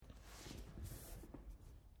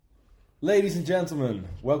Ladies and gentlemen,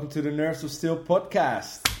 welcome to the Nerves of Steel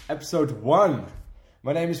podcast, episode 1.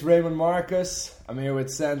 My name is Raymond Marcus. I'm here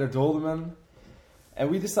with Sander Dolderman,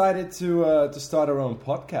 and we decided to start our own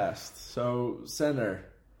podcast. So, Sander,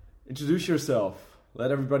 introduce yourself.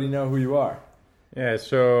 Let everybody know who you are. Yeah,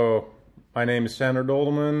 so my name is Sander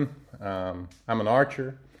Dolderman. I'm an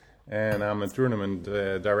archer, and I'm a tournament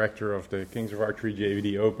director of the Kings of Archery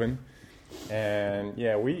JVD Open. And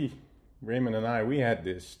yeah, Raymond and I, we had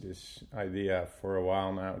this idea for a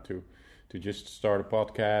while now to just start a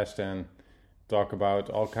podcast and talk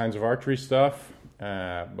about all kinds of archery stuff,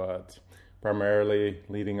 but primarily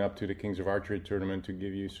leading up to the Kings of Archery tournament to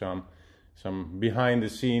give you some behind the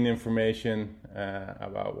scene information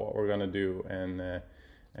about what we're gonna do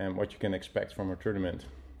and what you can expect from our tournament.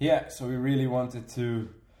 Yeah, so we really wanted to,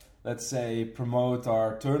 let's say, promote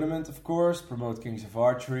our tournament, of course, promote Kings of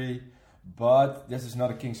Archery. But this is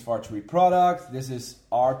not a Kings of Archery product. This is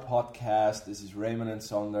our podcast. This is Raymond and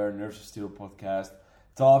Sander, Nerves of Steel podcast,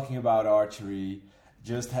 talking about archery,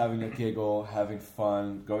 just having a giggle, having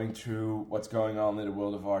fun, going through what's going on in the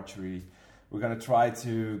world of archery. We're going to try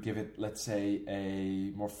to give it, let's say,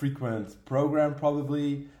 a more frequent program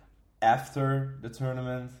probably after the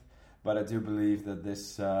tournament. But I do believe that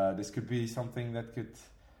this could be something that could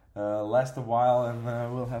last a while, and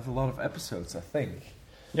we'll have a lot of episodes, I think.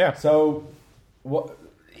 Yeah. So, what,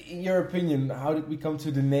 in your opinion, how did we come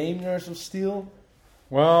to the name Nerves of Steel?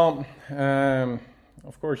 Well,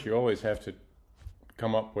 of course, you always have to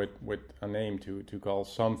come up with a name to call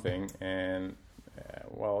something. And,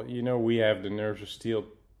 we have the Nerves of Steel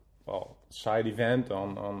side event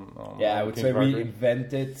on Yeah, I would say we Archery.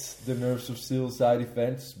 invented the Nerves of Steel side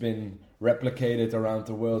event. It's been replicated around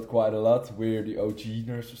the world quite a lot. We're the OG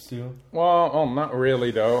Nerves of Steel. Well, not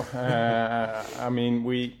really, though.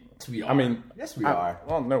 We are. Yes, we are.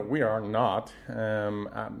 Well, no, we are not.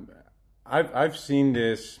 I've seen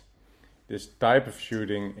this type of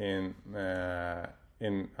shooting in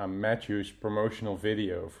a Matthews promotional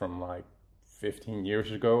video from like 15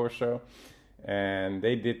 years ago or so, and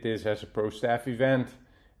they did this as a pro staff event.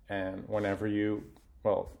 And whenever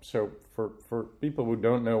so for people who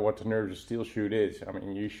don't know what the Nerves of Steel shoot is, I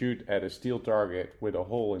mean, you shoot at a steel target with a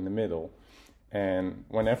hole in the middle, and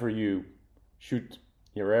whenever you shoot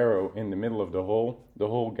your arrow in the middle of the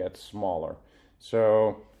hole gets smaller.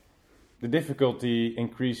 So the difficulty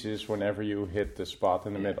increases whenever you hit the spot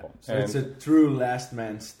in the middle. So it's a true last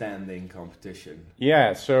man standing competition.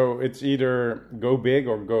 Yeah, so it's either go big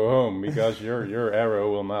or go home, because your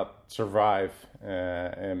arrow will not survive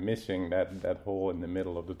missing that hole in the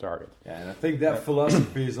middle of the target. Yeah, and I think that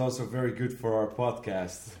philosophy is also very good for our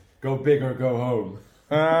podcast. Go big or go home.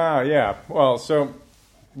 Yeah. Well,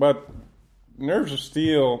 but Nerves of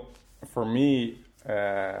Steel for me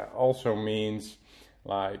also means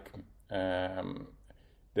like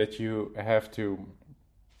that you have to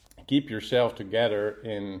keep yourself together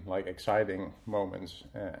in like exciting moments,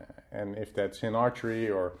 and if that's in archery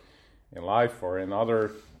or in life or in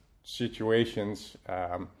other situations,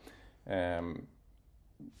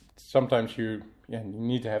 sometimes you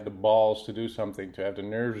need to have the balls to do something, to have the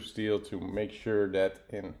Nerves of Steel to make sure that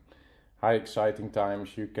in high exciting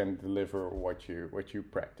times you can deliver what you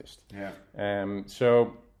practiced. Yeah.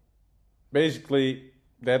 So basically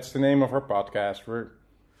that's the name of our podcast. We're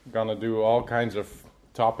gonna do all kinds of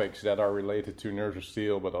topics that are related to Nerves of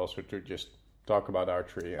Steel, but also to just talk about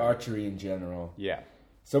archery. Archery in general. Yeah.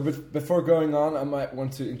 So before going on, I might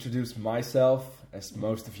want to introduce myself, as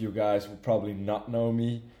most of you guys will probably not know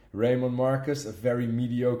me. Raymond Marcus, a very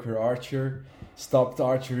mediocre archer. Stopped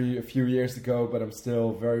archery a few years ago, but I'm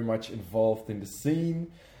still very much involved in the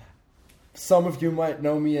scene. Some of you might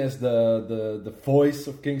know me as the voice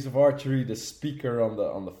of Kings of Archery, the speaker on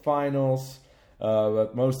the finals.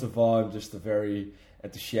 But most of all, I'm just a very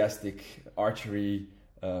enthusiastic archery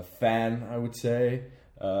fan, I would say.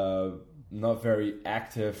 Not very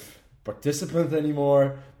active participant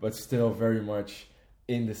anymore, but still very much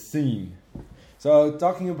in the scene. So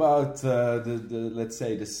talking about let's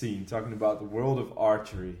say the scene, talking about the world of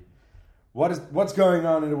archery. What's going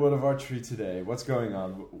on in the world of archery today? What's going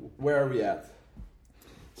on? Where are we at?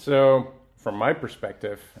 So from my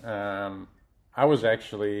perspective, I was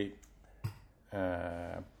actually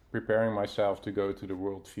preparing myself to go to the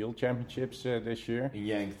World Field Championships this year.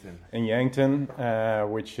 In Yankton,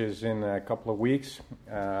 which is in a couple of weeks.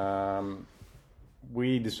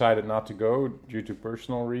 We decided not to go due to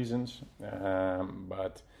personal reasons,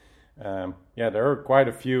 but there are quite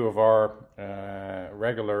a few of our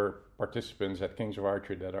regular participants at Kings of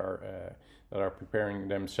Archery that are preparing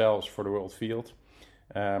themselves for the World Field.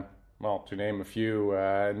 well, to name a few,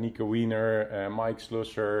 Nico Wiener, Mike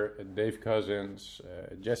Slusser, Dave Cousins,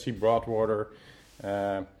 Jesse Broadwater,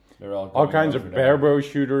 They're all kinds over of there. barebow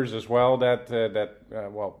shooters as well.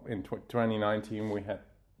 Well, in 2019 we had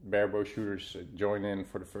barebow shooters join in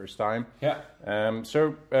for the first time. Yeah. A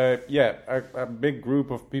big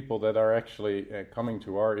group of people that are actually coming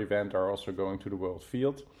to our event are also going to the World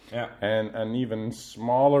Field. Yeah. And an even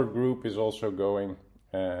smaller group is also going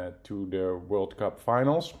to the World Cup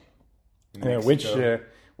finals, which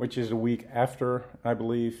is a week after, I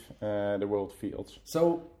believe, the World Fields.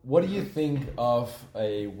 So, what do you think of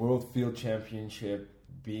a World Field Championship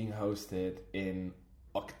being hosted in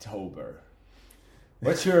October?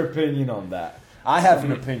 What's your opinion on that? I have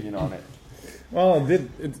an opinion on it. Well,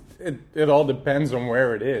 it all depends on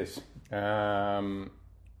where it is. I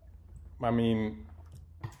mean,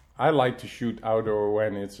 I like to shoot outdoor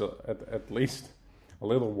when it's at least a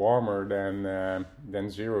little warmer than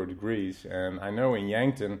 0 degrees. And I know in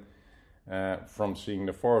Yankton, from seeing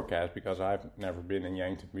the forecast, because I've never been in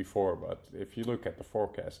Yankton before, but if you look at the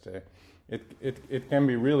forecast, it can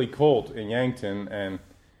be really cold in Yankton. And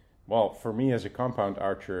well, for me as a compound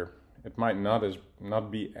archer, it might not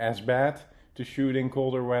be as bad to shoot in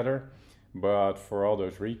colder weather, but for all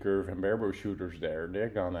those recurve and barebow shooters there, they're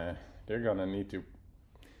gonna need to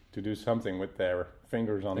do something with their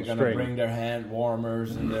fingers on the string. They're gonna bring their hand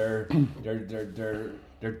warmers and their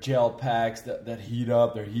gel packs that heat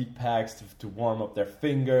up, their heat packs to warm up their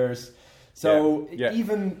fingers. So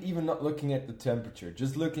even not looking at the temperature,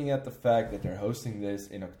 just looking at the fact that they're hosting this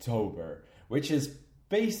in October, which is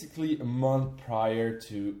basically a month prior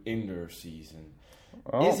to indoor season.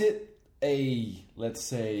 Oh. Is it let's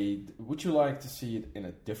say, would you like to see it in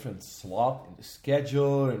a different slot in the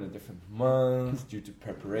schedule, in a different month, due to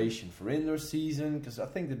preparation for indoor season? Because I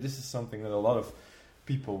think that this is something that a lot of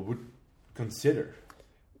people would consider.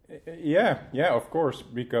 Yeah, of course,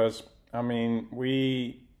 because, I mean,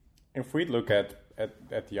 if we look at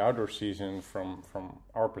the outdoor season from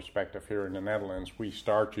our perspective here in the Netherlands, we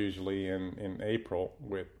start usually in April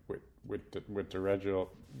with the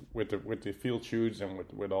field shoots and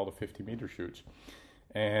with all the 50-meter shoots,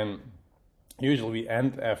 and usually we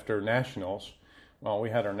end after nationals. Well, we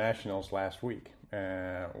had our nationals last week,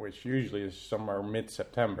 which usually is somewhere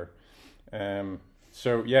mid-September.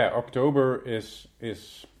 So yeah, October is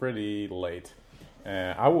pretty late.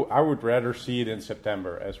 I would rather see it in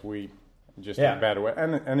September, as we just a better way,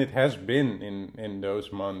 and it has been in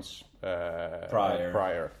those months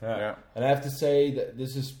prior. Yeah. And I have to say that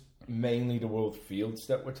this is mainly the World Fields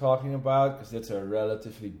that we're talking about, because that's a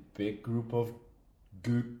relatively big group of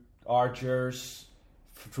good archers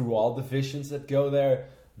through all divisions that go there.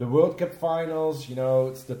 The World Cup finals,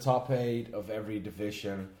 it's the top 8 of every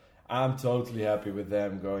division. I'm totally happy with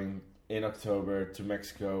them going in October to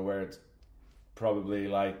Mexico, where it's probably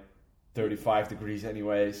like 35 degrees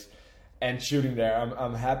anyways, and shooting there.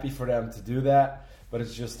 I'm happy for them to do that, but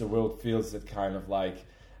it's just the World Fields that kind of like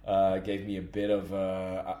gave me a bit of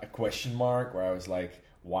a question mark, where I was like,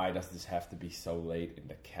 why does this have to be so late in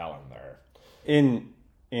the calendar? In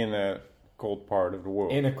a cold part of the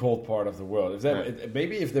world. In a cold part of the world.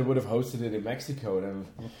 Maybe if they would have hosted it in Mexico, then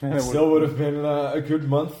it still would have been a good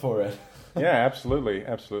month for it. Yeah, absolutely.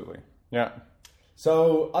 Yeah.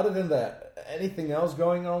 So, other than that, anything else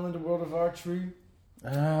going on in the world of archery?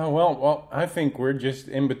 Well, I think we're just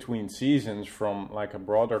in between seasons from like a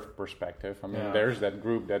broader perspective. I mean, there's that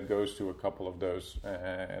group that goes to a couple of those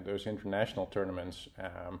international tournaments.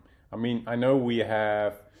 I mean, I know we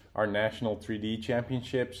have our national 3D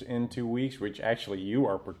championships in 2 weeks, which actually you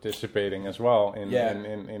are participating as well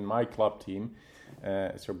in my club team.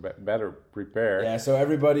 So better prepare. Yeah, so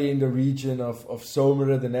everybody in the region of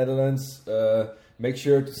Zomeren, the Netherlands, make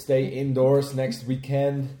sure to stay indoors next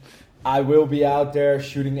weekend. I will be out there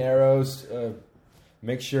shooting arrows.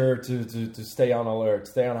 Make sure to stay on alert,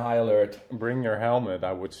 stay on high alert. Bring your helmet,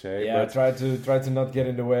 I would say. Yeah, but try to not get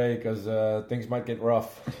in the way, because things might get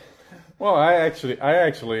rough. Well, I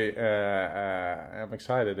actually am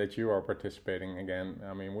excited that you are participating again.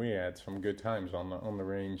 I mean, we had some good times on the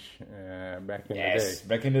range back in the day. Yes,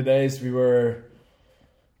 back in the days we were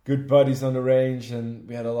good buddies on the range, and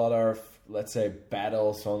we had a lot of, let's say,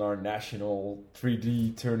 battles on our national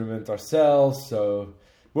 3D tournament ourselves. So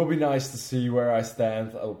it will be nice to see where I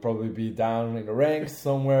stand. I'll probably be down in the ranks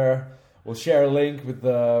somewhere. We'll share a link with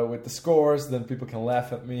the scores, then people can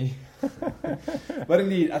laugh at me. But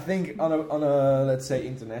indeed, I think on a let's say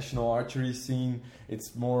international archery scene,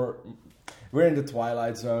 it's more, we're in the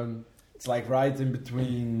twilight zone. It's like right in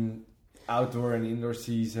between outdoor and indoor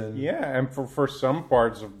season. Yeah, and for some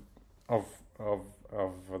parts of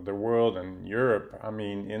of the world and Europe, I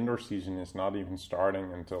mean, indoor season is not even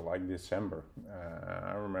starting until like December.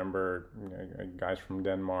 I remember guys from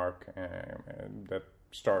Denmark that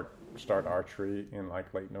start archery in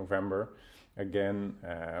like late November. Again,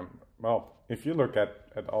 well, if you look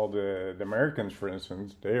at all the Americans, for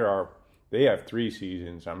instance, they have 3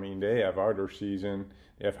 seasons. I mean, they have outdoor season,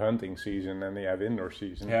 they have hunting season, and they have indoor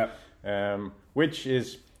season. Yeah. Which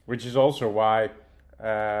is also why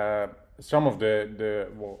some of the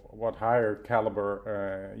higher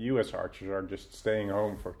caliber U.S. archers are just staying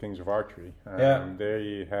home for Kings of Archery.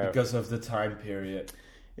 They have, because of the time period.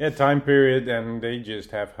 Yeah, time period, and they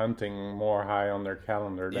just have hunting more high on their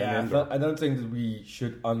calendar than indoor. I don't think that we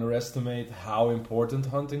should underestimate how important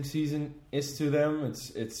hunting season is to them.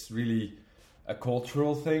 It's really a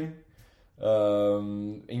cultural thing.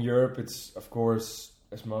 In Europe, it's, of course,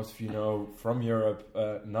 as most of you know from Europe,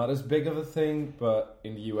 not as big of a thing, but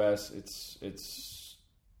in the US, it's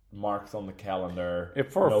marked on the calendar.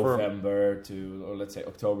 November to, or let's say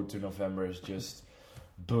October to November is just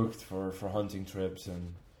booked for hunting trips,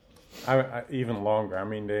 and I even longer. I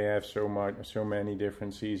mean, they have so many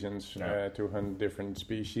different seasons to hunt different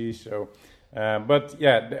species. So, but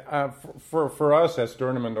yeah, for us as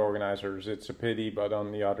tournament organizers, it's a pity. But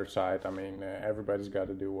on the other side, I mean, everybody's got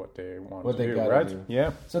to do what they want to do, right? Do.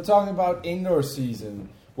 Yeah. So talking about indoor season,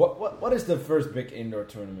 what is the first big indoor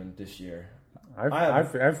tournament this year? I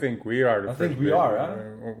think we are the first. I think we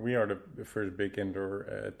are. We are the first big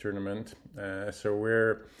indoor tournament. So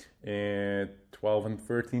we're 12 and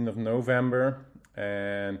 13 of November,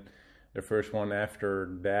 and the first one after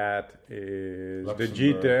that is the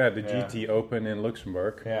GT Open in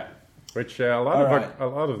Luxembourg. Yeah. Which a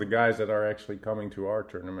lot of the guys that are actually coming to our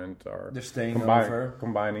tournament are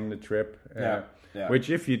combining the trip. Which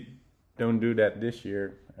if you don't do that this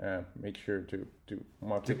year, make sure to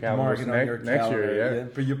mark your calendars next year. Yeah,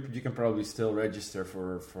 but you can probably still register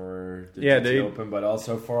for the GT Open, but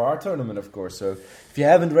also for our tournament, of course. So if you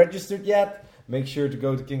haven't registered yet, make sure to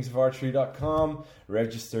go to kingsofarchery.com,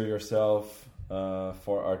 register yourself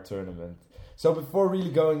for our tournament. So before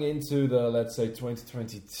really going into the, let's say,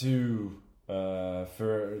 2022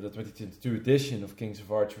 for the 2022 edition of Kings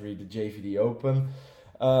of Archery, the JVD Open,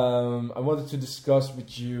 I wanted to discuss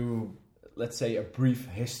with you, let's say, a brief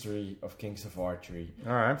history of Kings of Archery.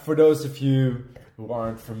 All right. For those of you who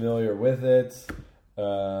aren't familiar with it,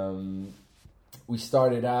 we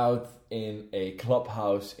started out in a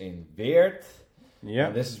clubhouse in Weert. Yeah.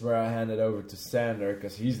 And this is where I hand it over to Sander,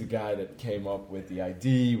 because he's the guy that came up with the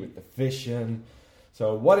idea, with the vision.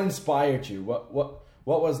 So what inspired you? What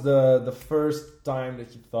was the first time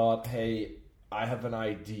that you thought, hey, I have an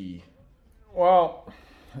idea? Well,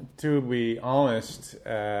 to be honest,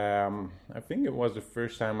 I think it was the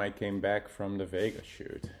first time I came back from the Vegas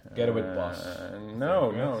shoot. Get it with boss.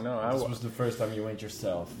 No. This was the first time you went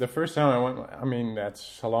yourself. The first time I went, I mean,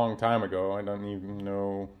 that's a long time ago. I don't even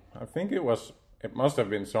know. I think it must have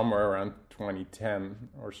been somewhere around 2010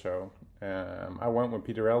 or so. I went with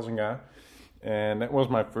Peter Elzinga, and that was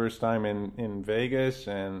my first time in Vegas.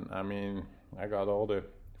 And I mean, I got all the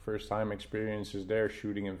first time experiences there,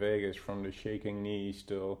 shooting in Vegas, from the shaking knees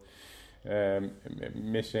till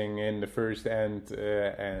missing in the first end,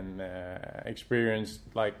 and experienced,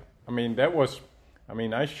 like, I mean,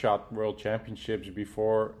 I shot world championships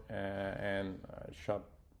before, and shot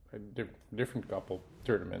a different couple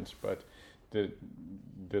tournaments, but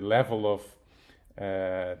the level of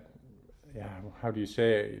how do you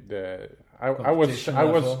say, I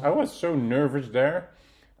was so nervous there.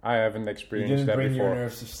 I haven't experienced that before. You didn't bring your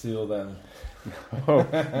nerves of steel then.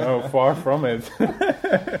 No, far from it.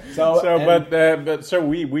 So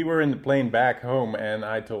we were in the plane back home, and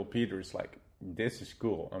I told Peter, it's like, this is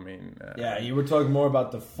cool. I mean, you were talking more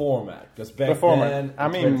about the format, because back then,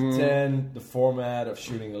 in 2010, the format of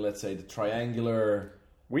shooting, let's say, the triangular.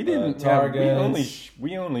 We didn't targets.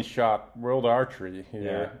 We only shot world archery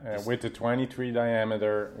here, with the 23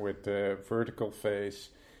 diameter, with the vertical face.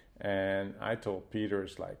 And I told Peter,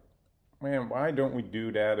 it's like, man, why don't we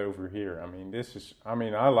do that over here? I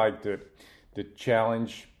mean, I like the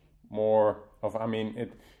challenge more of,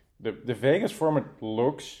 the Vegas format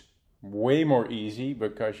looks way more easy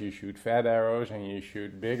because you shoot fat arrows and you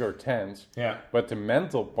shoot bigger tents. Yeah. But the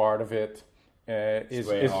mental part of it is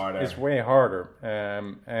way harder.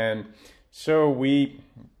 And so we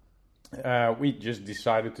just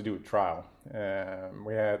decided to do a trial.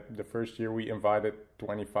 We had the first year, we invited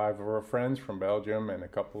 25 of our friends from Belgium and a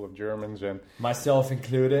couple of Germans, and myself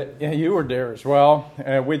included. Yeah, you were there as well,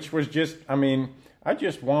 which was just, I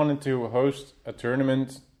just wanted to host a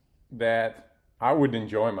tournament that I would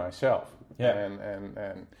enjoy myself. Yeah.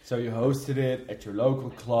 And so you hosted it at your local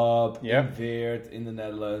club Yeah. in Weert in the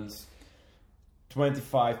Netherlands.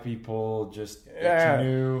 25 people just that Yeah. you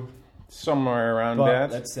knew. somewhere around But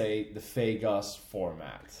that. let's say the Vegas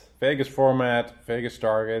format. Vegas format, Vegas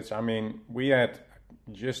targets. I mean, we had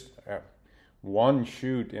just one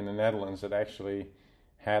shoot in the Netherlands that actually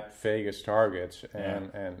had Vegas targets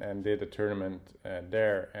and did a tournament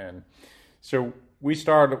there. And so we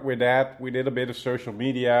started with that. We did a bit of social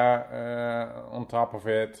media on top of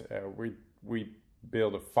it. We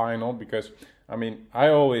built a final because, I mean, I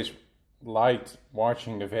always liked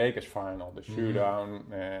watching the Vegas final, the shootout.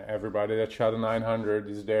 Everybody that shot a 900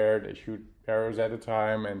 is there. They shoot arrows at a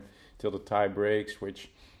time and till the tie breaks,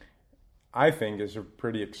 which I think is a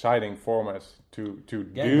pretty exciting format to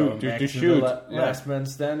shoot. Last man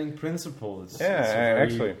standing principle. It's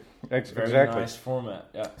actually, very exactly. nice format.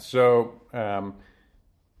 Yeah. So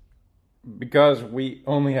because we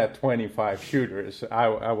only had 25 shooters,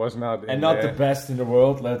 I was not And not the best in the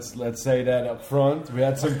world. Let's say that up front. We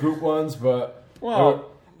had some good ones, but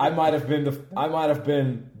I might have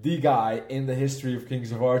been the guy in the history of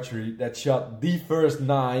Kings of Archery that shot the first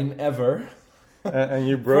 9 ever. And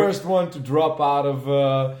you broke first one to drop out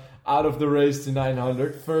of the race to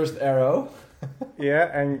 900. First arrow. Yeah,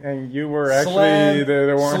 and you were actually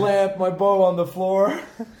the one. Slammed my bow on the floor.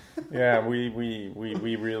 Yeah, we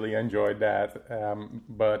really enjoyed that.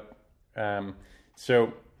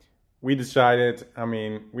 So we decided, I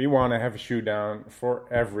mean, we want to have a shootdown for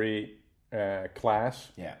every class.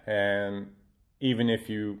 Yeah. And even if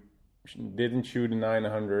you didn't shoot a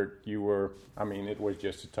 900, you were, I mean, it was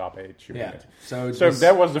just a top 8 shooting it. So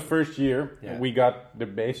that was the first year. Yeah. We got the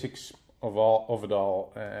basics of it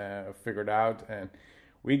all figured out, and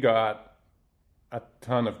we got a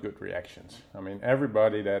ton of good reactions. I mean,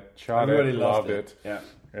 everybody that shot it loved it. Yeah.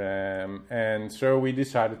 And so we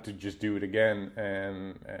decided to just do it again.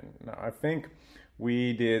 And I think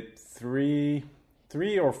we did three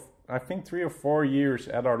or 4 years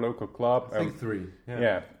at our local club. I think 3.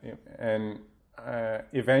 Yeah. And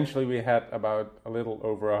eventually we had about a little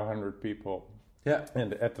over 100 people. Yeah.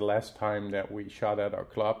 And at the last time that we shot at our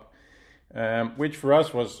club, which for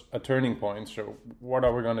us was a turning point. So what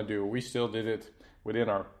are we going to do? We still did it within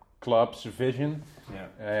our club's vision,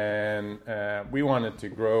 and we wanted to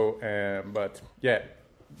grow, but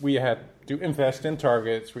we had to invest in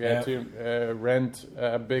targets. We had to rent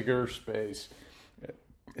a bigger space.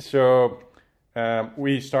 So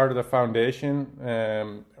we started a foundation,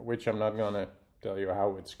 which I'm not going to tell you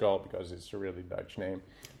how it's called because it's a really Dutch name.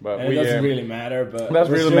 But it doesn't really matter. But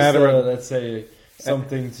doesn't really matter. Let's say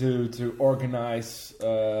something to organize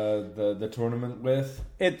the tournament with.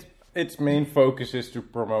 Its main focus is to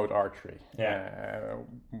promote archery,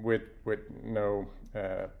 with no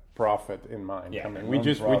profit in mind. Yeah, I mean, we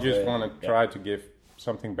just want to try to give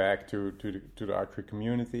something back to the archery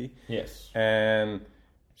community. Yes, and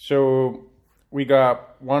so we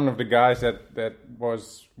got one of the guys that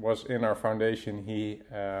was in our foundation.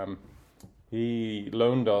 He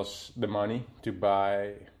loaned us the money to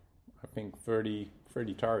buy, I think 30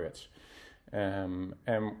 targets, and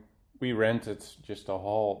we rented just a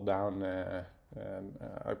hall down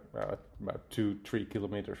about 2-3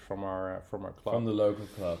 kilometers from our club. From the local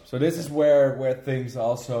club. So this is where things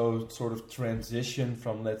also sort of transition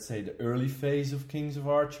from, let's say, the early phase of Kings of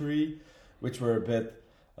Archery, which were a bit,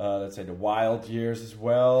 let's say, the wild years as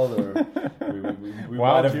well. We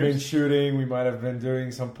might have been shooting, we might have been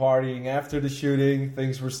doing some partying after the shooting.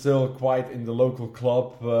 Things were still quite in the local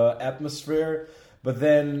club atmosphere. But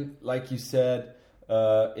then, like you said,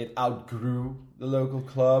 it outgrew the local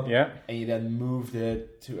club, and you then moved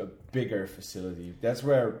it to a bigger facility. That's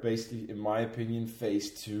where, basically, in my opinion, phase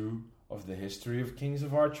 2 of the history of Kings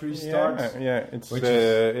of Archery starts. It's what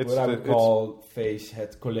I would call phase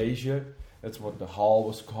het college. That's what the hall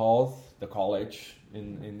was called, the college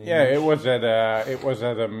in English. Yeah, it was at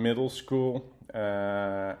a middle school,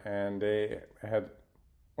 and they had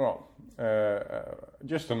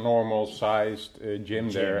just a normal sized gym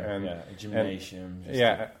there, and a gymnasium.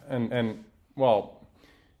 And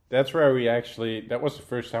that's where that was the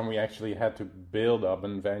first time we actually had to build up a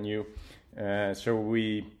venue. So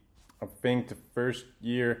I think the first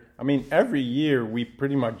year, I mean, every year we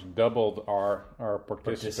pretty much doubled our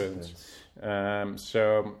participants.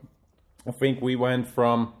 So I think we went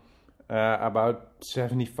from about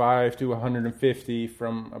 75 to 150,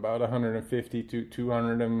 from about 150 to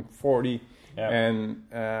 240, and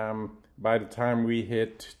by the time we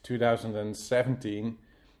hit 2017,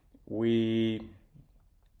 we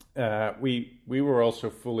were also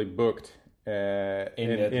fully booked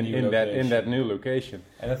in that new location.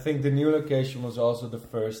 And I think the new location was also the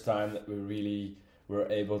first time that we really were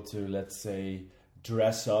able to, let's say,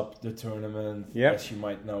 dress up the tournament as you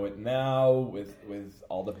might know it now, with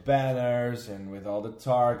all the banners and with all the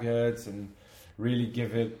targets, and really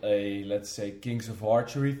give it a, let's say, Kings of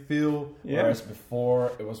Archery feel. Whereas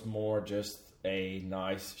before it was more just a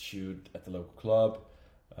nice shoot at the local club.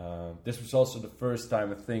 This was also the first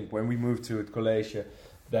time, I think, when we moved to Croatia,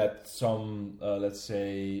 that some, let's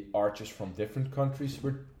say, archers from different countries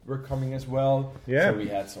were coming as well. Yeah. So we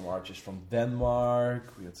had some archers from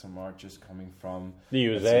Denmark, we had some archers coming from the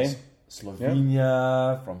USA,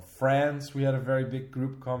 Slovenia, from France. We had a very big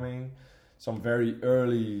group coming. Some very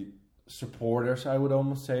early supporters, I would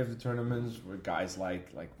almost say, of the tournaments were guys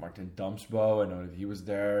like Martin Dumsbo. I know that he was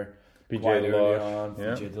there quite early on.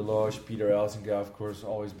 PJ Deloche, Peter Elsinga, of course,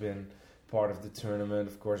 always been part of the tournament.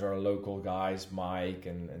 Of course, our local guys, Mike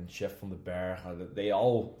and Chef van den Berg, they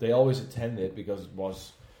always attended because it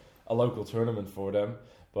was a local tournament for them.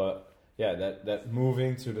 But yeah, that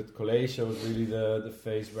moving to the Croatia was really the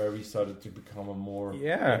phase where we started to become a more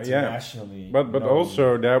internationally. But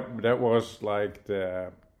also that was like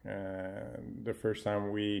the first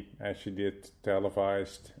time we actually did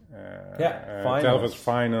televised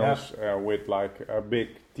finals with like a big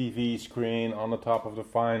TV screen on the top of the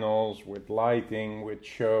finals, with lighting, with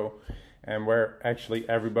show, and where actually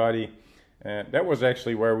everybody that was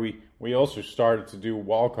actually where we also started to do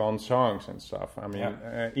walk-on songs and stuff. I mean,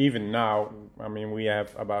 even now, I mean, we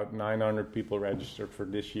have about 900 people registered for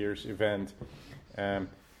this year's event.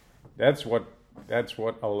 That's what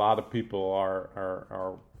a lot of people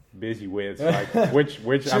are busy with, like which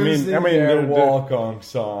I mean the walk-on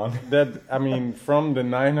song. That I mean, from the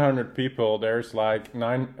 900 people, there's like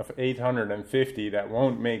 850 that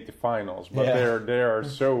won't make the finals, but they are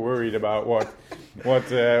so worried about what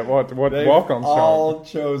walk-on song. All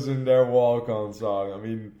chosen their walk-on song. I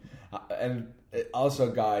mean, and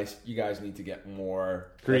also, guys, you guys need to get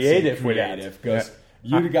more creative with it, because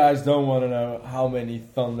you guys don't want to know how many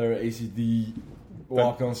Thunder ACD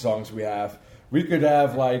walk-on songs we have. We could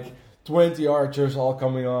have like 20 archers all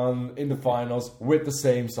coming on in the finals with the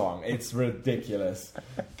same song. It's ridiculous.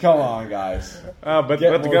 Come on, guys. But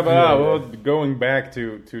going back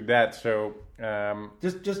to that, so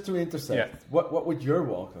just to intersect, what would your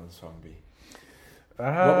walk-on song be?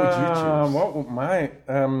 What would you choose? What would my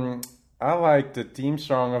I like the theme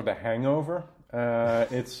song of The Hangover.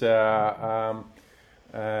 It's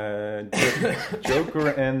Joker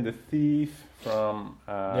and the Thief from.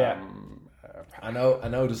 I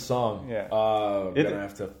know the song. Yeah. I'm gonna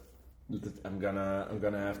have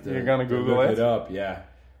to. You're gonna Google look it up. Yeah,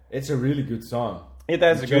 it's a really good song. It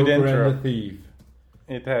has a good intro. Joker and the Thief.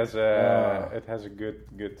 It has a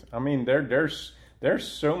good. I mean, there's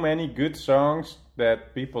so many good songs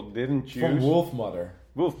that people didn't choose. From Wolfmother.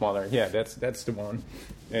 Wolfmother, yeah, that's the one.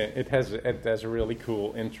 It has a really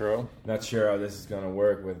cool intro. Not sure how this is gonna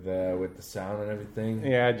work with the sound and everything.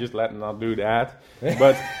 Yeah, just not do that.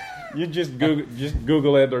 But you just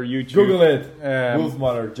Google it or YouTube. Google it.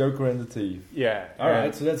 Wolfmother, Joker and the Thief. Yeah. All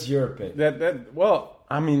right, so that's your pick. Well,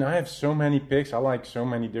 I mean, I have so many picks. I like so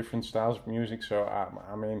many different styles of music. So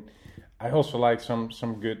I mean, I also like some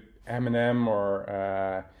good Eminem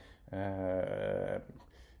or.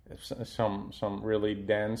 Some really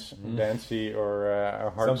dancey or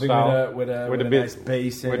a hard something style with a nice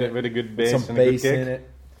bass in it, with a good bass some and bass a good kick.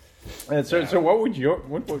 in it. So what would your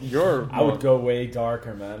I would go way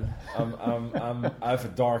darker, man. I have a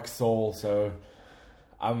dark soul, so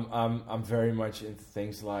I'm very much into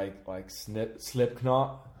things like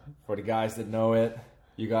Slipknot. For the guys that know it,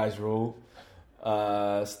 you guys rule.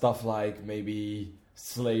 Stuff like maybe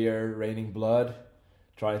Slayer, Raining Blood,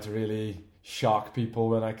 trying to really shock people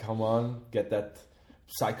when I come on, get that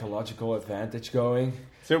psychological advantage going.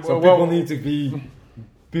 So people need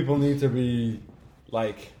to be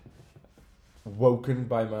like woken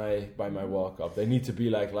by my walk up. They need to be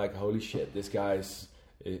like holy shit, this guy's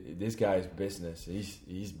business.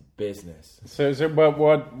 He's business. So but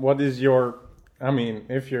what is your, I mean,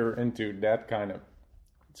 if you're into that kind of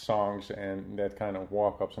songs and that kind of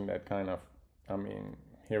walk ups and that kind of, I mean,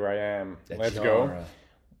 here I am, let's go.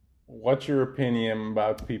 What's your opinion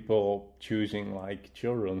about people choosing like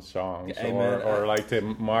children's songs or like the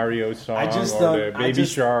Mario song or the Baby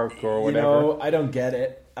Shark or whatever? You know, I don't get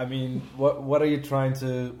it. I mean, what are you trying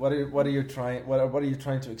to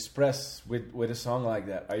express with a song like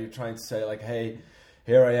that? Are you trying to say like, hey,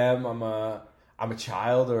 here I am, I'm a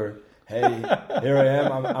child, or hey, here I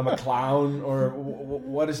am, I'm a clown, or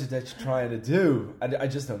what is it that you're trying to do? I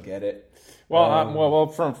just don't get it.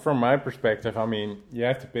 Well, from my perspective, I mean, you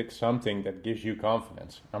have to pick something that gives you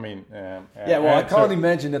confidence. I mean, I can't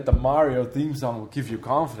imagine that the Mario theme song will give you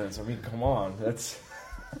confidence. I mean, come on, that's.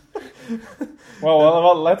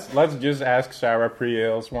 well, let's just ask Sarah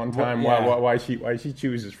Priels one time yeah. why she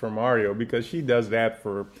chooses for Mario, because she does that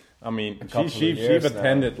for. I mean, she's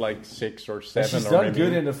attended like 6 or 7. She's done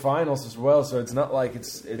good in the finals as well, so it's not like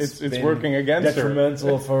it's working against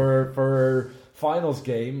detrimental for her finals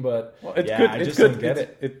game, but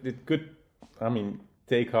it could. I mean,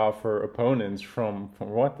 take off her opponents from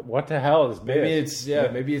what the hell is this?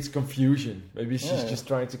 Maybe it's confusion. Maybe she's just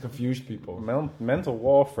trying to confuse people. Mental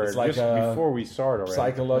warfare. It's like just before we start already.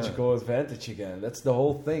 Psychological advantage again. That's the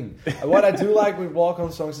whole thing. What I do like with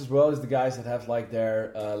walk-on songs as well is the guys that have like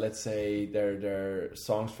their let's say their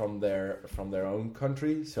songs from their own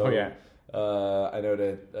country. So I know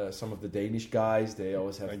that some of the Danish guys, they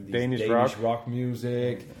always have like Danish rock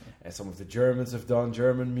music, and some of the Germans have done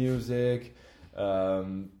German music.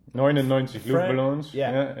 99 Luftballons.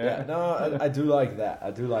 Yeah. No, I do like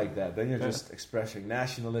that. Then you're just expressing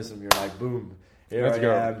nationalism. You're like, boom, here I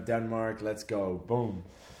am, Denmark, let's go, boom.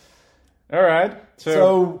 All right.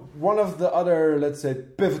 So one of the other, let's say,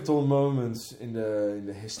 pivotal moments in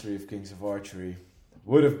the history of Kings of Archery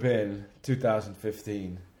would have been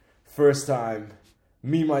 2015. First time,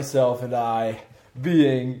 me, myself, and I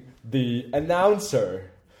being the announcer.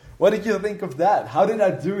 What did you think of that? How did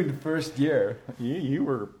I do in the first year? You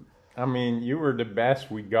were the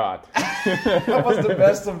best we got. I was the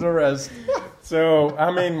best of the rest. So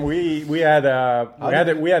I mean, we had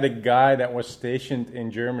a guy that was stationed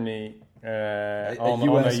in Germany on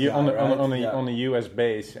a US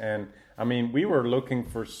base, and I mean, we were looking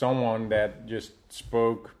for someone that just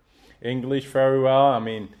spoke English very well. I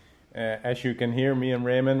mean, as you can hear, me and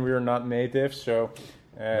Raymond, we are not natives, so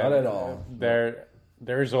not at all.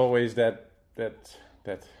 There's always that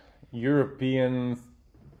European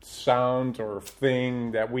sound or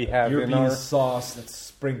thing that we have European in our sauce that's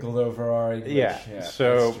sprinkled over our English. Yeah.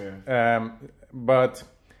 So, but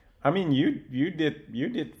I mean, you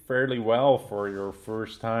did fairly well for your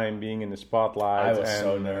first time being in the spotlight. I was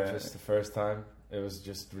so nervous the first time. It was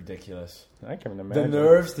just ridiculous. I can imagine the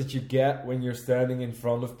nerves that you get when you're standing in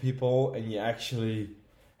front of people and you actually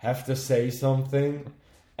have to say something.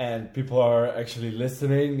 And people are actually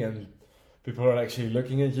listening, and people are actually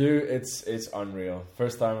looking at you. It's unreal.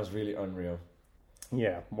 First time was really unreal.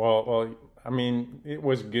 Yeah. Well. I mean, it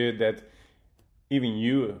was good that even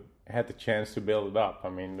you had the chance to build it up. I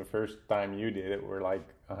mean, the first time you did it, were like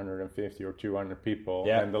 150 or 200 people,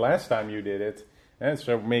 and the last time you did it, and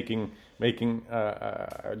so making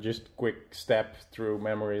just quick step through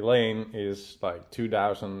memory lane is like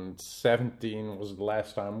 2017 was the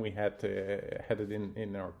last time we had it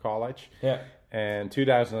in our college. Yeah. And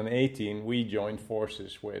 2018 we joined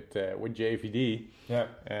forces with JVD. Yeah.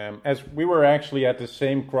 As we were actually at the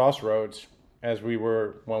same crossroads as we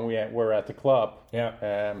were when we were at the club.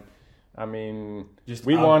 Yeah. I mean,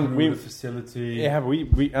 we won the facility. Yeah,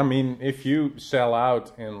 we. I mean, if you sell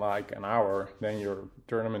out in like an hour, then your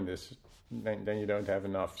tournament is. Then you don't have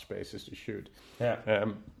enough spaces to shoot. Yeah.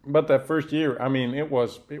 But that first year, I mean, it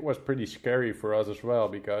was pretty scary for us as well,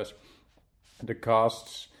 because the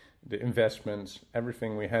costs, the investments,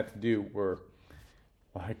 everything we had to do were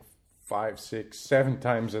like 5, 6, 7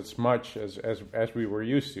 times as much as we were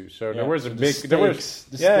used to. So there was the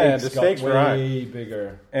stakes were way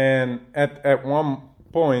bigger. And at one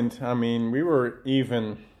point, I mean, we were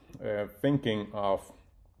even thinking of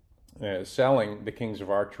selling the Kings of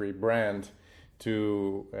Archery brand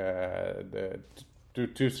to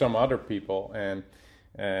some other people, and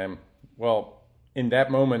well, in that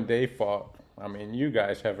moment they thought, I mean, you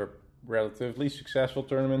guys have a relatively successful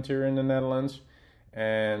tournament here in the Netherlands,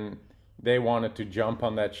 and they wanted to jump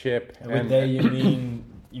on that ship. And with they, you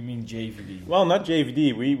mean JVD? Well, not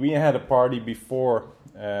JVD. We had a party before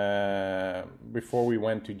we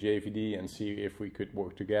went to JVD and see if we could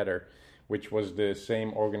work together, which was the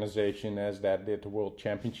same organization as that did the World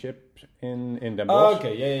Championship in Den Bosch. Oh,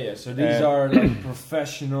 okay, yeah. So these are like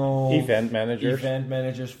professional event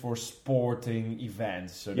managers for sporting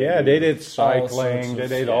events. So they did cycling, they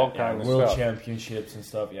did all kinds of World stuff. Championships and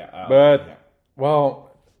stuff, well,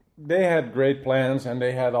 they had great plans and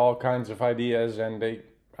they had all kinds of ideas, and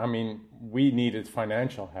we needed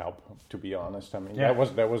financial help, to be honest. I mean, that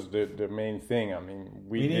was the main thing. I mean,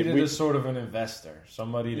 we needed a sort of an investor,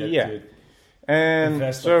 somebody that could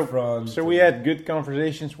invest up front. So we had good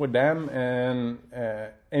conversations with them, and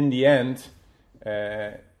in the end,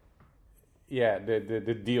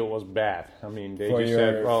 the deal was bad. I mean, they For just your-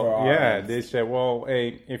 said, for well, our yeah, end. they said, well,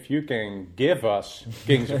 hey, if you can give us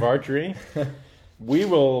Kings of Archery, we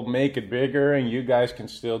will make it bigger, and you guys can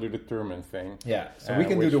still do the tournament thing. Yeah, so we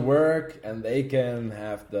can do which- the work, and they can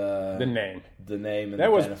have the name. the name and That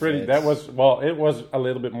the was benefits. it was a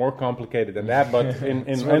little bit more complicated than that, but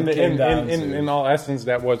It's what it came down to. in all essence,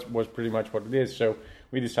 that was pretty much what it is. So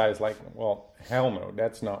we decided, like, well, hell no,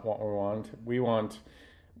 that's not what we want.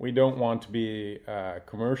 We don't want to be a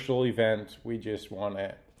commercial event. We just want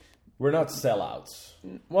to. We're not sellouts.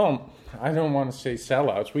 Well, I don't want to say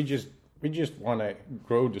sellouts. We just want to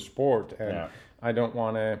grow the sport, and Yeah. I don't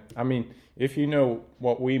want to. I mean, if you know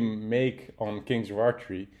what we make on Kings of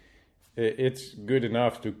Archery, it's good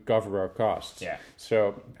enough to cover our costs. Yeah.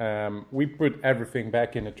 So we put everything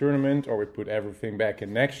back in the tournament, or we put everything back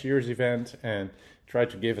in next year's event, and try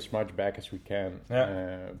to give as much back as we can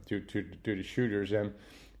to the shooters. And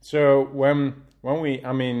so when we,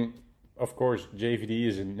 I mean, of course, JVD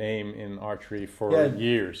is a name in archery for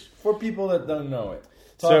years. For people that don't know it,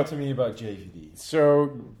 So- talk to me about JVD. So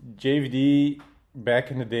JVD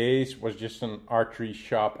back in the days was just an archery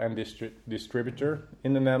shop and distributor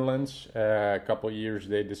in the Netherlands. A couple of years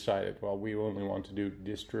they decided, well, we only want to do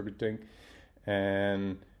distributing,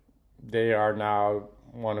 and they are now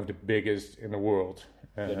one of the biggest in the world.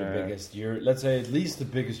 They're the biggest, let's say at least the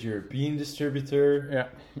biggest European distributor.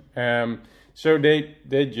 Yeah. So they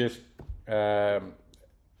just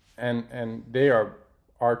and they are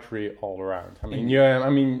archery all around. I mean,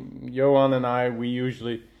 Johan and I, we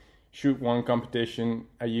usually shoot one competition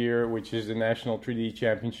a year, which is the National 3D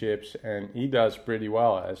Championships, and he does pretty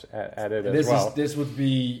well at it as well. This would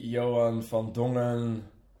be Johan van Dongen,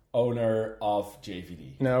 owner of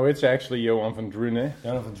JVD. No, it's actually Johan van Drunen.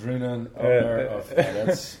 Johan van Drunen, owner of...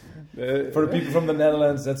 that's, for the people from the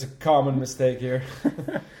Netherlands, that's a common mistake here.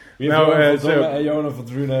 We have Johan van Dongen and Johan van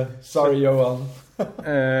Drunen. Sorry, Johan.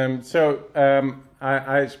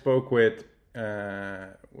 I spoke with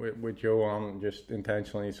Johan just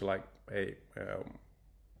intentionally. It's like, hey,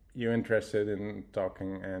 you interested in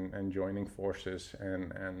talking and joining forces?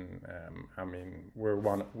 And I mean,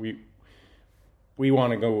 we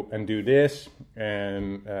want to go and do this,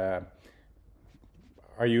 and are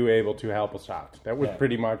you able to help us out? That was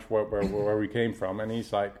pretty much where we came from. And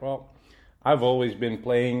he's like, well, I've always been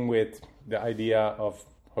playing with the idea of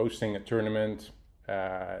hosting a tournament,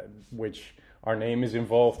 which our name is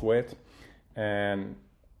involved with, and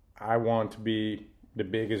I want to be the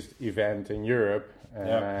biggest event in Europe,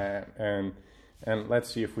 and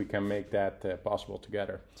let's see if we can make that possible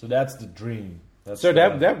together. So that's the dream.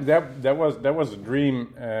 That was a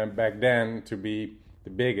dream back then, to be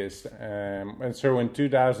the biggest, and so in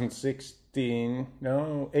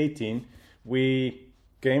 2018 we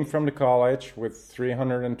came from the college with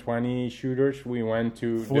 320 shooters. We went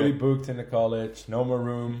to fully booked in the college, no more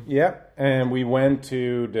room. Yeah, and we went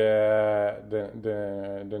to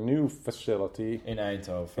the new facility in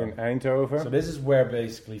Eindhoven. So this is where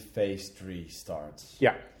basically phase 3 starts.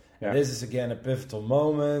 Yeah. And this is again a pivotal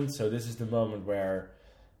moment. So this is the moment where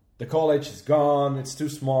the college is gone, it's too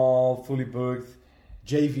small, fully booked.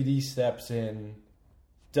 JVD steps in,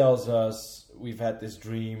 tells us we've had this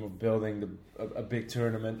dream of building a big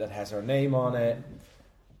tournament that has our name on it,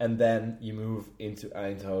 and then you move into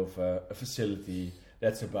Eindhoven, a facility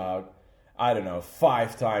that's about, I don't know,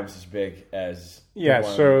 5 times as big as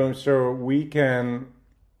so we can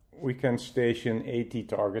station 80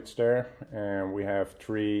 targets there, and we have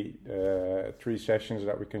three sessions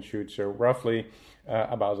that we can shoot. So roughly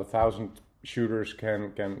about 1,000 shooters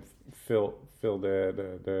can fill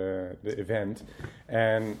the event.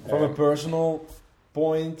 And from a personal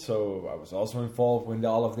point, so I was also involved when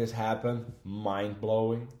all of this happened. Mind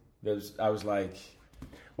blowing. I was like,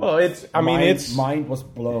 well, mind was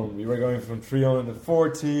blown. We were going from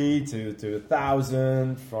 340 to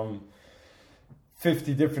 1,000, from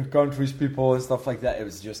 50 different countries, people and stuff like that. It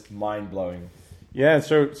was just mind blowing. Yeah,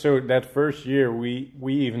 so that first year we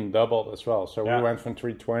even doubled as well. So we went from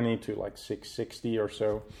 320 to like 660 or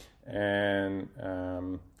so. And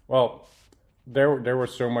there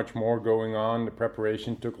was so much more going on. The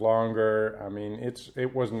preparation took longer. I mean,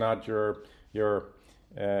 it was not your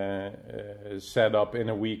set up in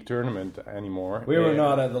a week tournament anymore. We were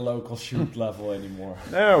not at the local shoot level anymore.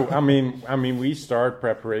 No, I mean we start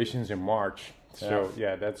preparations in March. So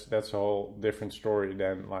that's a whole different story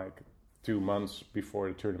than like 2 months before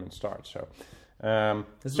the tournament starts. So.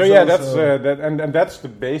 That's the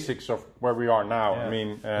basics of where we are now. Yeah. I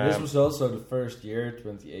mean, this was also the first year,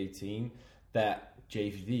 2018, that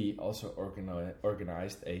JVD also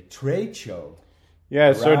organized a trade show.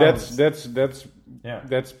 Yeah, so rounds. that's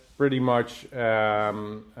pretty much. I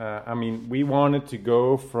mean, we wanted to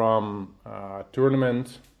go from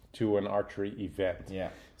tournament to an archery event. Yeah.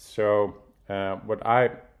 So what I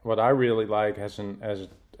really like as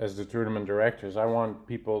the tournament director is I want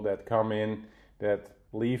people that come in that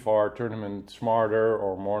leave our tournament smarter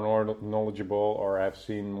or more knowledgeable or have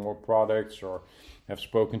seen more products or have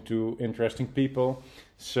spoken to interesting people.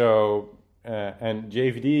 So and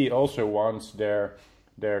JVD also wants their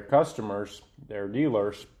customers, their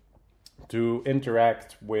dealers, to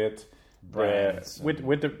interact with Brands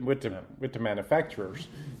with the manufacturers.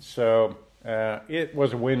 So it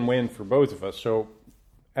was a win-win for both of us. So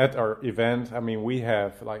at our event, I mean, we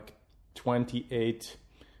have like 28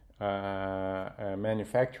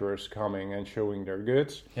 manufacturers coming and showing their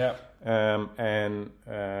goods. Yeah.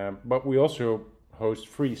 But we also host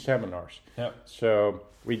free seminars. Yeah. So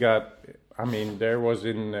we got. I mean, there was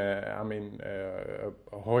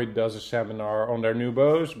Hoyt does a seminar on their new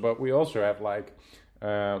bows, but we also have like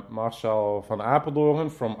Marcel van Apeldoorn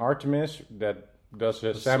from Artemis that does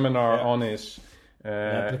a seminar on his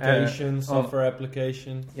application, software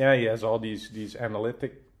application. Yeah, he has all these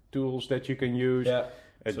analytic tools that you can use. Yeah.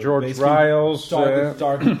 So George Riles,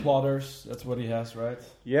 target plotters. That's what he has, right?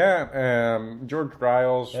 Yeah, George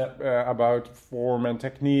Riles about form and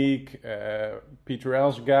technique. Peter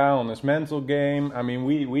Elsga on his mental game. I mean,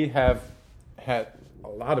 we have had a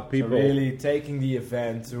lot of people so really taking the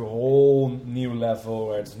event to a whole new level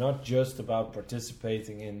where it's not just about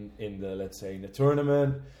participating in the, let's say, in the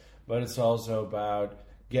tournament, but it's also about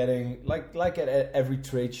getting like at every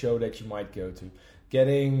trade show that you might go to.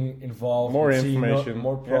 Getting involved, more information,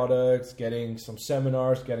 more products, getting some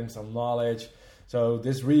seminars, getting some knowledge. So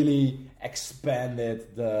this really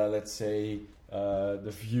expanded the, let's say,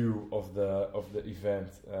 the view of the event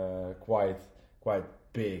quite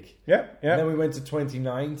big. Yeah. And then we went to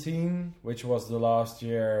 2019, which was the last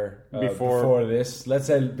year before this. Let's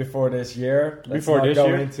say before this year. Let's before not this go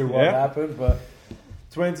year. into what happened, but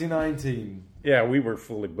 2019. Yeah, we were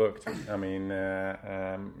fully booked. I mean.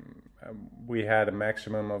 We had a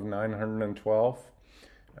maximum of 912.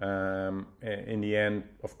 In the end,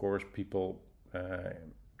 of course, people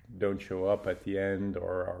don't show up at the end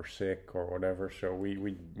or are sick or whatever. So we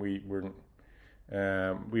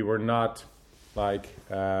were not like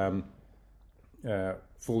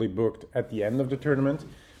fully booked at the end of the tournament.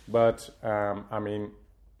 But I mean,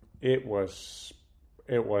 it was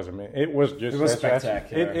amazing. It was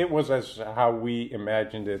spectacular. It was as how we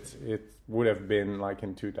imagined it. It would have been like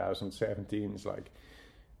in 2017. It's like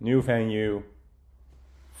new venue,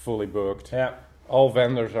 fully booked. Yeah. All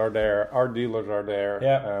vendors are there. Our dealers are there.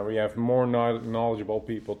 Yeah. We have more knowledgeable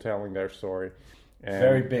people telling their story.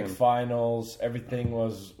 Very big finals. Everything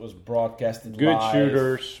was broadcasted good live.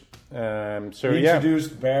 Shooters. We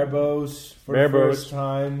introduced bare bows for the first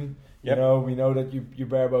time. Yep. You know, we know that you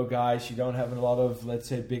barebow guys, you don't have a lot of, let's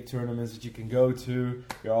say, big tournaments that you can go to.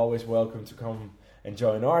 You're always welcome to come and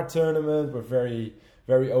join our tournament. We're very,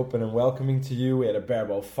 very open and welcoming to you. We had a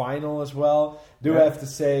barebow final as well. I have to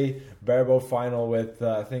say, barebow final with,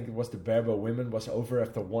 I think it was the barebow women, was over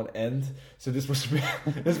after one end. So this was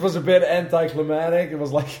a bit anticlimactic. It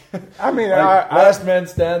was like, I mean, last man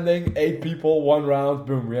standing, 8 people, 1 round,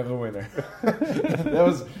 boom, we have a winner. That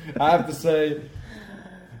was, I have to say,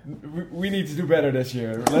 we need to do better this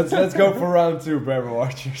year. Let's go for round 2, barebow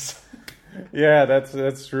archers. Yeah,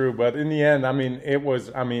 that's true. But in the end, I mean, it was.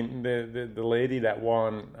 I mean, the lady that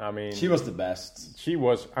won. I mean, she was the best. She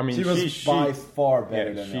was. I mean, she was by far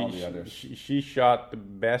better than all the others. She shot the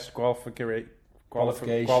best qualifying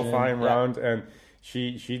round, and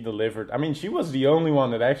she delivered. I mean, she was the only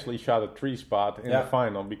one that actually shot a 3 spot in the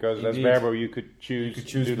final because as barebow you could choose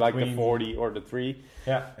to do like the 40 or the 3.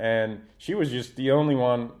 Yeah, and she was just the only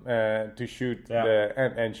one to shoot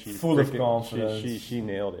and she full of confidence. She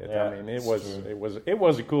nailed it. Yeah, I mean, it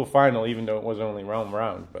was a cool final, even though it was only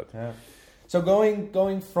round. But so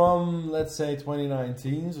going from, let's say,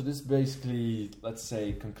 2019. So this basically, let's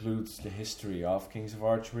say, concludes the history of Kings of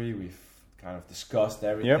Archery. We've kind of discussed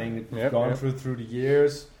everything that we've gone through the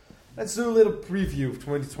years. Let's do a little preview of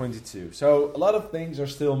 2022. So a lot of things are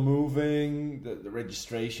still moving. The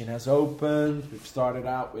registration has opened. We've started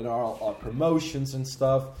out with our promotions and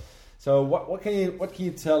stuff. So what can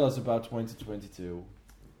you tell us about 2022?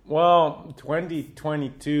 Well,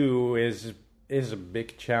 2022 is a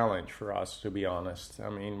big challenge for us, to be honest. I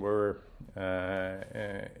mean, we're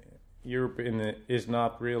Europe is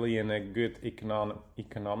not really in a good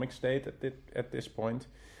economic state at this point.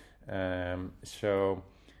 A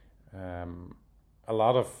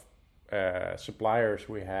lot of suppliers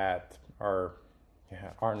we had are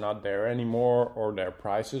are not there anymore, or their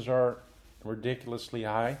prices are ridiculously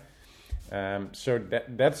high. So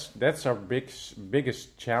that's our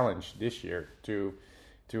biggest challenge this year, to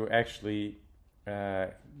actually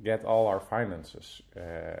get all our finances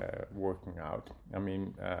working out. I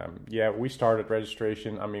mean, we started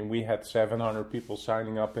registration. I mean, we had 700 people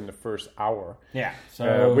signing up in the first hour. Yeah,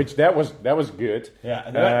 so which that was good. Yeah,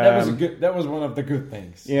 that was one of the good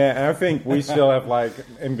things. Yeah, and I think we still have like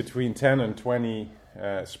in between 10 and 20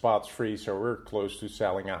 spots free, so we're close to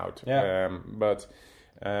selling out. Yeah.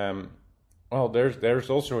 Well, there's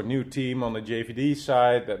also a new team on the JVD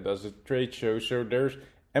side that does a trade show. So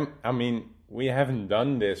I mean, we haven't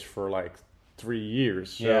done this for like 3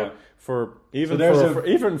 years. So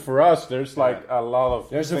even for us, there's like a lot of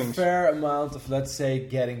there's things. A fair amount of, let's say,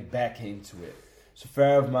 getting back into it. It's a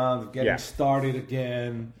fair amount of getting started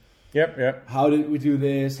again. Yep. How did we do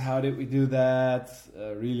this? How did we do that?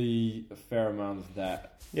 Really a fair amount of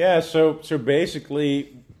that. Yeah. So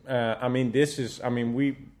basically,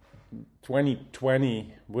 we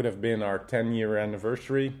 2020 would have been our 10-year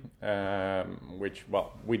anniversary, which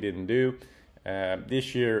we didn't do.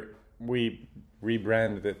 This year we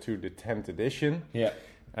rebranded it to the 10th edition. Yeah.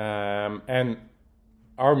 And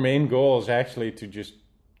our main goal is actually to just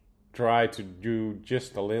try to do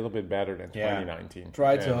just a little bit better than 2019.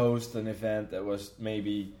 Try to host an event that was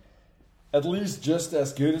maybe at least just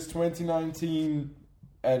as good as 2019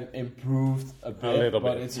 and improved a bit.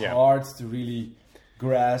 But it's hard to really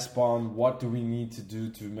grasp on what do we need to do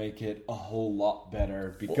to make it a whole lot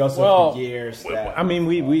better because of the years that... I mean,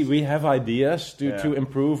 we have ideas to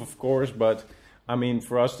improve, of course, but I mean,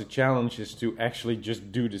 for us the challenge is to actually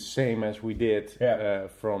just do the same as we did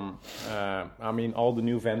from all the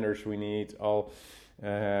new vendors we need,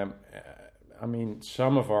 some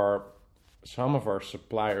of our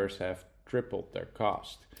suppliers have tripled their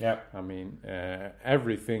cost. Yeah. I mean,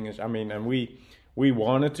 everything is, and we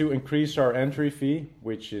wanted to increase our entry fee,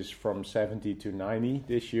 which is from 70 to 90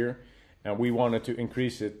 this year. And we wanted to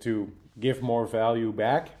increase it to give more value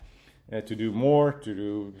back, to do more, to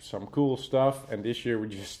do some cool stuff. And this year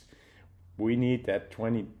we need that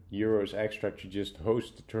 20 euros extra to just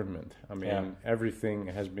host the tournament. I mean, everything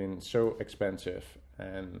has been so expensive.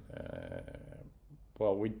 And,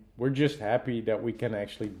 we're just happy that we can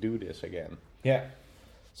actually do this again. Yeah.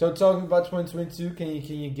 So talking about 2022, can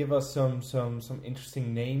you give us some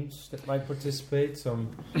interesting names that might participate?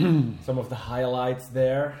 Some of the highlights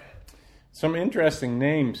there. Some interesting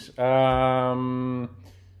names. Braden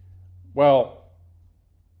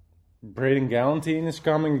Galantine is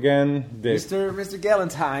coming again. Mr.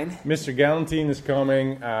 Galantine. Mr. Galantine is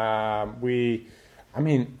coming.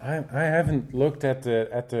 I haven't looked at the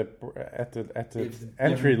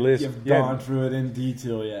entry list. You've gone through it in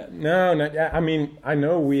detail yet? No. I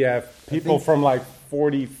know we have people from like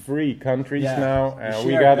 43 countries now.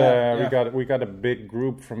 We got a big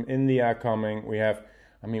group from India coming. We have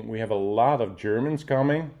a lot of Germans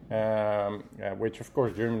coming, which of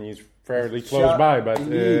course Germany is fairly close by. But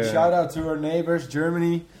shout out to our neighbors,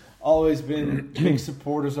 Germany. Always been big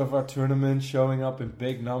supporters of our tournament, showing up in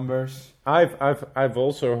big numbers. I've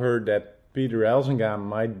also heard that Peter Elzinga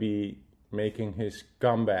might be making his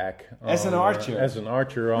comeback as an archer.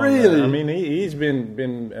 Really? I mean, he's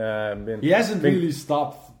been. He hasn't really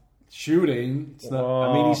stopped shooting.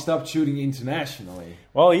 He stopped shooting internationally.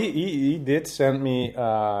 Well, he did send me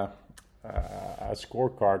a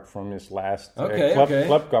scorecard from his last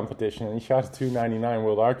club competition, and he shot a 299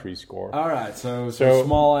 World Archery score. All right, so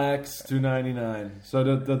small X 299. So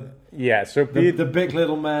the big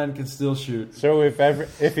little man can still shoot. So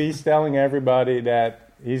if he's telling everybody that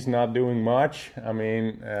he's not doing much,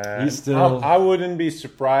 he's still. I wouldn't be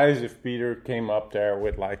surprised if Peter came up there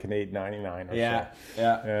with like an 899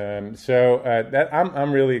 or so. That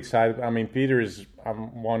I'm really excited. I mean, Peter is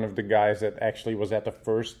one of the guys that actually was at the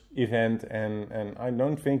first event, and I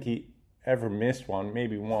don't think he ever missed one,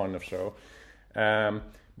 maybe one or so.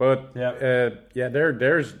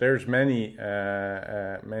 There's many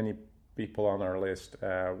people on our list.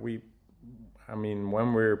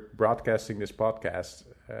 When we're broadcasting this podcast,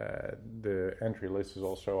 the entry list is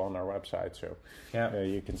also on our website, so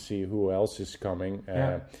you can see who else is coming.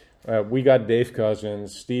 We got Dave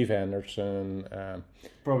Cousins, Steve Anderson,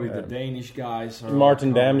 probably the Danish guys.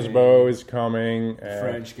 Martin Damsbo is coming.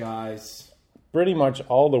 French guys. Pretty much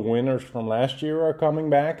all the winners from last year are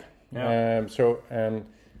coming back. Yeah. And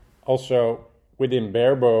also within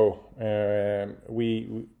barebow,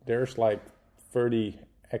 there's like 30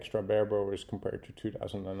 extra barebowers compared to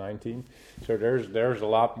 2019. So there's a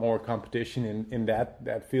lot more competition in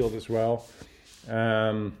that field as well.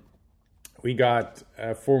 We got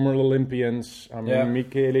former Olympians. I mean, Yeah.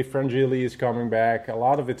 Michele Frangilli is coming back. A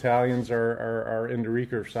lot of Italians are in the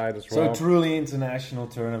recurve side as well. So truly international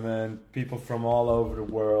tournament, people from all over the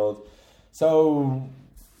world. So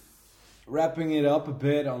wrapping it up a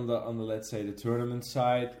bit on the let's say the tournament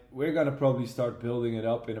side, we're gonna probably start building it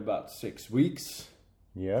up in about 6 weeks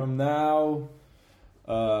from now.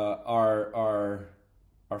 Our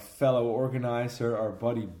fellow organizer, our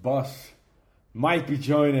buddy Bus, might be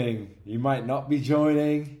joining. He might not be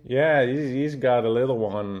joining. Yeah, he's got a little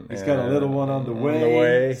one. He's got a little one on the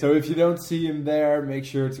way. So if you don't see him there, make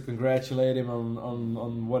sure to congratulate him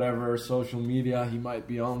on whatever social media he might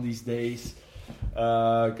be on these days.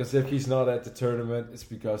 Because if he's not at the tournament, it's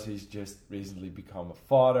because he's just recently become a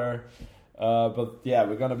father. But yeah,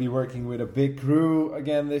 we're gonna be working with a big crew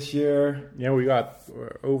again this year. Yeah, we got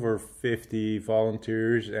over 50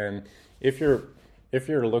 volunteers, and if you're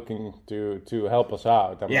looking to help us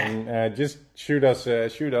out, I mean, just shoot us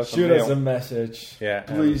a message. Yeah,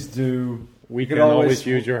 please do. We can always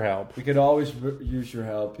use your help. We could always use your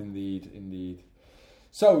help, indeed.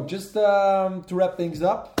 So just to wrap things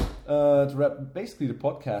up, to wrap basically the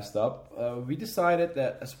podcast up, we decided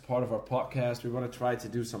that as part of our podcast, we want to try to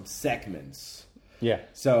do some segments. Yeah.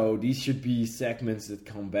 So these should be segments that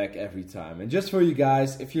come back every time. And just for you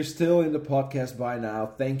guys, if you're still in the podcast by now,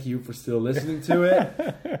 thank you for still listening to it.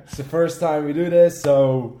 It's the first time we do this,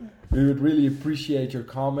 so we would really appreciate your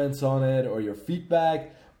comments on it or your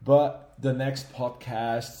feedback. But the next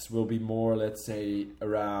podcasts will be more, let's say,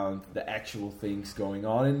 around the actual things going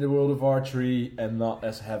on in the world of archery and not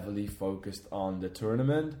as heavily focused on the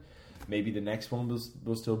tournament. Maybe the next one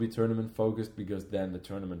will still be tournament focused because then the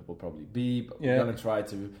tournament will probably be. But we're going to try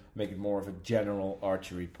to make it more of a general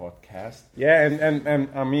archery podcast. Yeah, and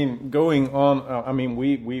I mean, going on, I mean,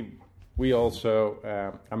 we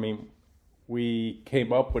also, I mean, we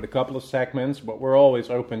came up with a couple of segments, but we're always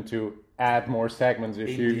open to add more segments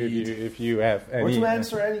if you have any. Or to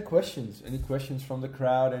answer any questions from the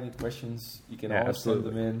crowd, any questions, you can always send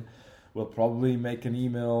them in. We'll probably make an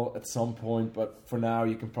email at some point, but for now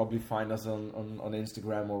you can probably find us on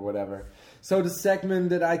Instagram or whatever. So the segment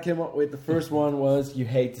that I came up with, the first one was you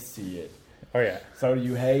hate to see it. Oh yeah. So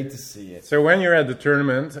you hate to see it. So when you're at the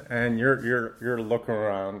tournament and you're looking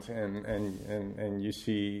around and you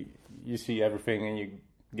see everything and you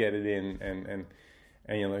get it in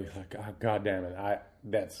and you're like, oh, God damn it,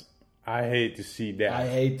 I hate to see that. I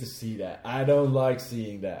hate to see that. I don't like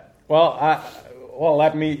seeing that. Well,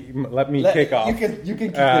 let me kick off. You can kick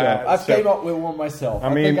it off. I came up with one myself.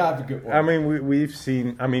 I think I have a good one. I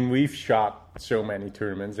mean, we've shot so many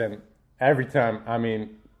tournaments, and every time, I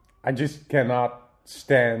mean, I just cannot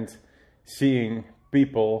stand seeing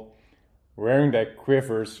people wearing their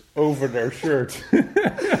quivers over their shirt.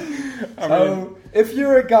 So, if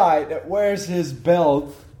you're a guy that wears his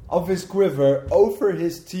belt of his quiver over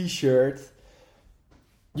his t-shirt,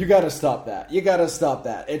 you gotta stop that.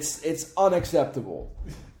 It's unacceptable.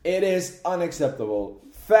 It is unacceptable.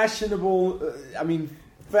 Fashionable,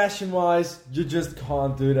 fashion-wise, you just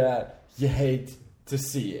can't do that. You hate to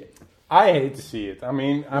see it. I hate to see it. I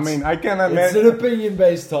mean, I can admit it's an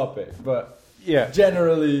opinion-based topic, but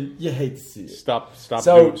generally, you hate to see it. Stop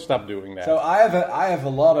doing that. So I have a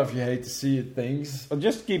lot of you hate to see it things. Well,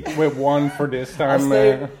 just keep with one for this time.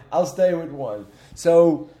 I'll stay with one.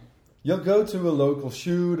 So you'll go to a local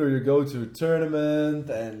shoot or you go to a tournament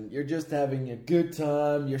and you're just having a good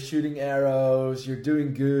time. You're shooting arrows. You're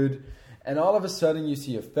doing good. And all of a sudden you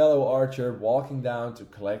see a fellow archer walking down to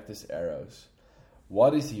collect his arrows.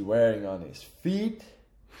 What is he wearing on his feet?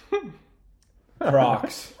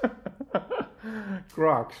 Crocs.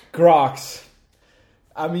 Crocs.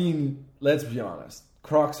 I mean, let's be honest.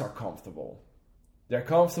 Crocs are comfortable. They're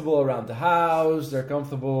comfortable around the house. They're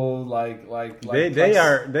comfortable like they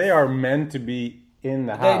are meant to be in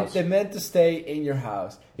the house. They're meant to stay in your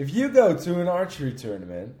house. If you go to an archery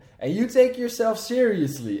tournament and you take yourself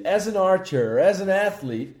seriously as an archer or as an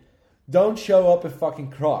athlete, don't show up in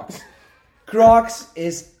fucking Crocs. Crocs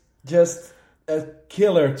is just a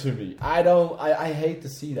killer to me. I hate to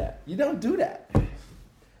see that. You don't do that.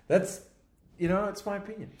 That's, it's my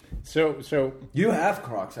opinion. So you have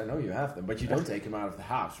Crocs. I know you have them, but you don't take them out of the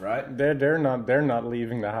house, right? They're not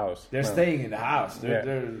leaving the house. They're staying in the house.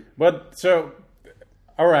 But so,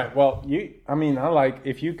 all right. Well,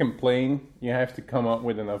 if you complain, you have to come up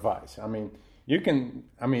with an advice.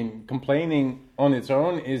 Complaining on its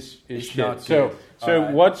own is shit. So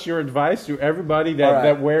what's your advice to everybody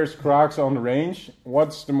that wears Crocs on the range?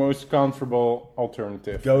 What's the most comfortable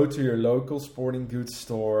alternative? Go to your local sporting goods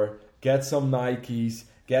store, get some Nikes,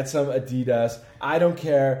 Get some Adidas. I don't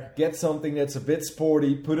care. Get something that's a bit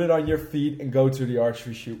sporty. Put it on your feet and go to the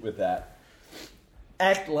archery shoot with that.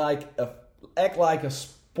 Act like a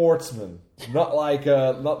sportsman, not like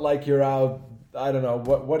you're out. I don't know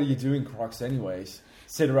what are you doing, Crocs? Anyways,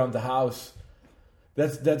 sit around the house.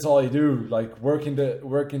 That's all you do. Like work in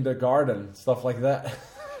the garden, stuff like that.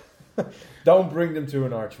 Don't bring them to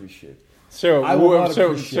an archery shoot. So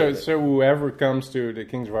So whoever comes to the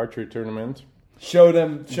Kings of Archery tournament, show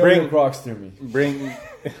them Crocs to me.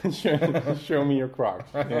 Show me your Crocs.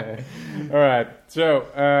 Yeah. All right. So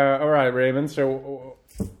all right, Raymond. So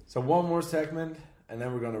one more segment, and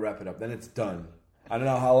then we're gonna wrap it up. Then it's done. I don't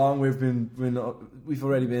know how long we've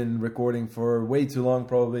already been recording for way too long,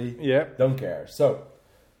 probably. Yeah. Don't care. So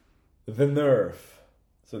the nerve.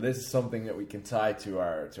 So this is something that we can tie to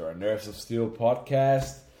our Nerves of Steel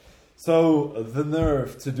podcast. So the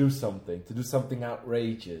nerve to do something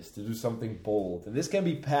outrageous, to do something bold. And this can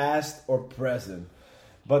be past or present,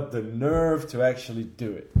 but the nerve to actually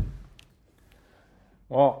do it.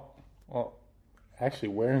 Well, actually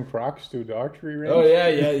wearing Crocs to the archery range. Oh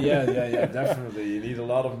yeah, definitely. You need a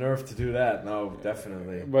lot of nerve to do that. No,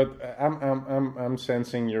 definitely. But I'm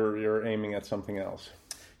sensing you're aiming at something else.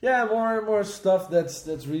 Yeah, more stuff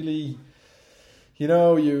that's really,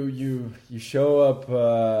 you show up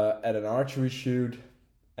at an archery shoot,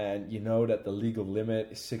 and you know that the legal limit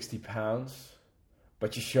is 60 pounds,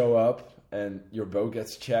 but you show up and your bow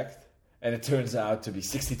gets checked, and it turns out to be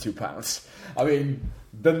 62 pounds. I mean,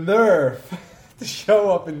 the nerve to show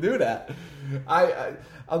up and do that. I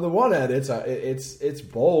on the one hand, it's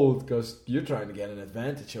bold because you're trying to get an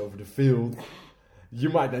advantage over the field. You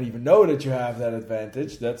might not even know that you have that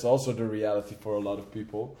advantage. That's also the reality for a lot of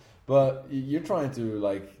people. But you're trying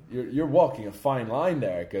to you're walking a fine line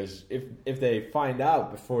there, because if they find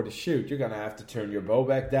out before the shoot, you're gonna have to turn your bow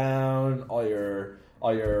back down. All your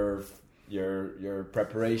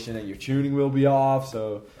preparation and your tuning will be off.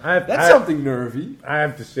 So that's something nervy. I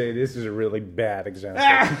have to say, this is a really bad example.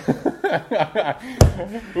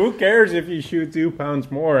 Who cares if you shoot 2 pounds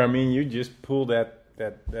more? I mean, you just pull that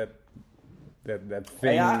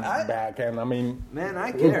thing back, and I mean, man,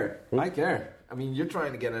 I care. I care. I mean, you're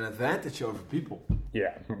trying to get an advantage over people.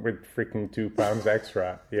 Yeah, with freaking 2 pounds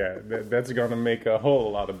extra. Yeah, that's gonna make a whole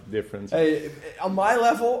lot of difference. Hey, on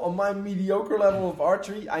my mediocre level of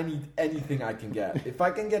archery, I need anything I can get. If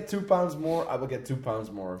I can get 2 pounds more, I will get 2 pounds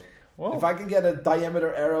more. Well, if I can get a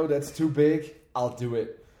diameter arrow that's too big, I'll do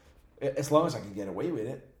it. As long as I can get away with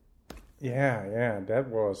it. Yeah, that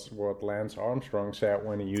was what Lance Armstrong said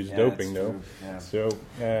when he used doping, though. Yeah. So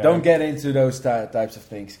don't get into those types of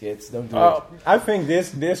things, kids. Don't do it. I think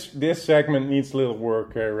this segment needs a little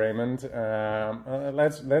work, Raymond.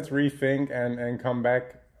 Let's rethink and come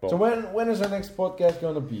back. So when is our next podcast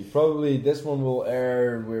going to be? Probably this one will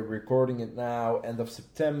air. We're recording it now, end of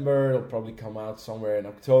September. It'll probably come out somewhere in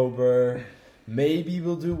October. Maybe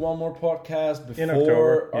we'll do one more podcast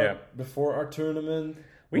before our tournament.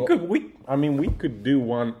 We could do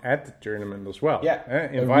one at the tournament as well. Yeah,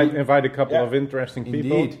 invite a couple of interesting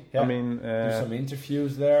people. Indeed. Yeah. I mean, do some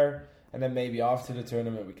interviews there, and then maybe after the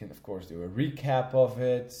tournament we can of course do a recap of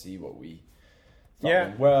it, see what we thought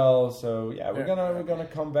went well. So we're gonna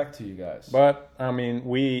come back to you guys. But I mean,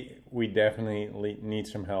 we definitely need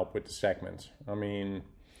some help with the segments. I mean,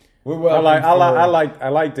 I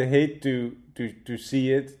like to hate to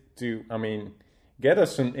see it. Get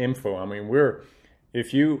us some info. I mean,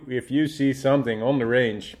 If you see something on the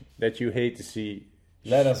range that you hate to see,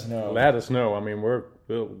 let us know. I mean,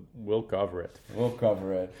 we'll cover it. We'll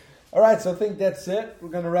cover it. All right, so I think that's it.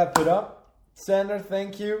 We're gonna wrap it up. Sander,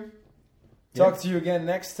 thank you. Talk to you again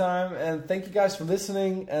next time, and thank you guys for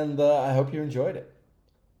listening. And I hope you enjoyed it.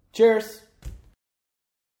 Cheers.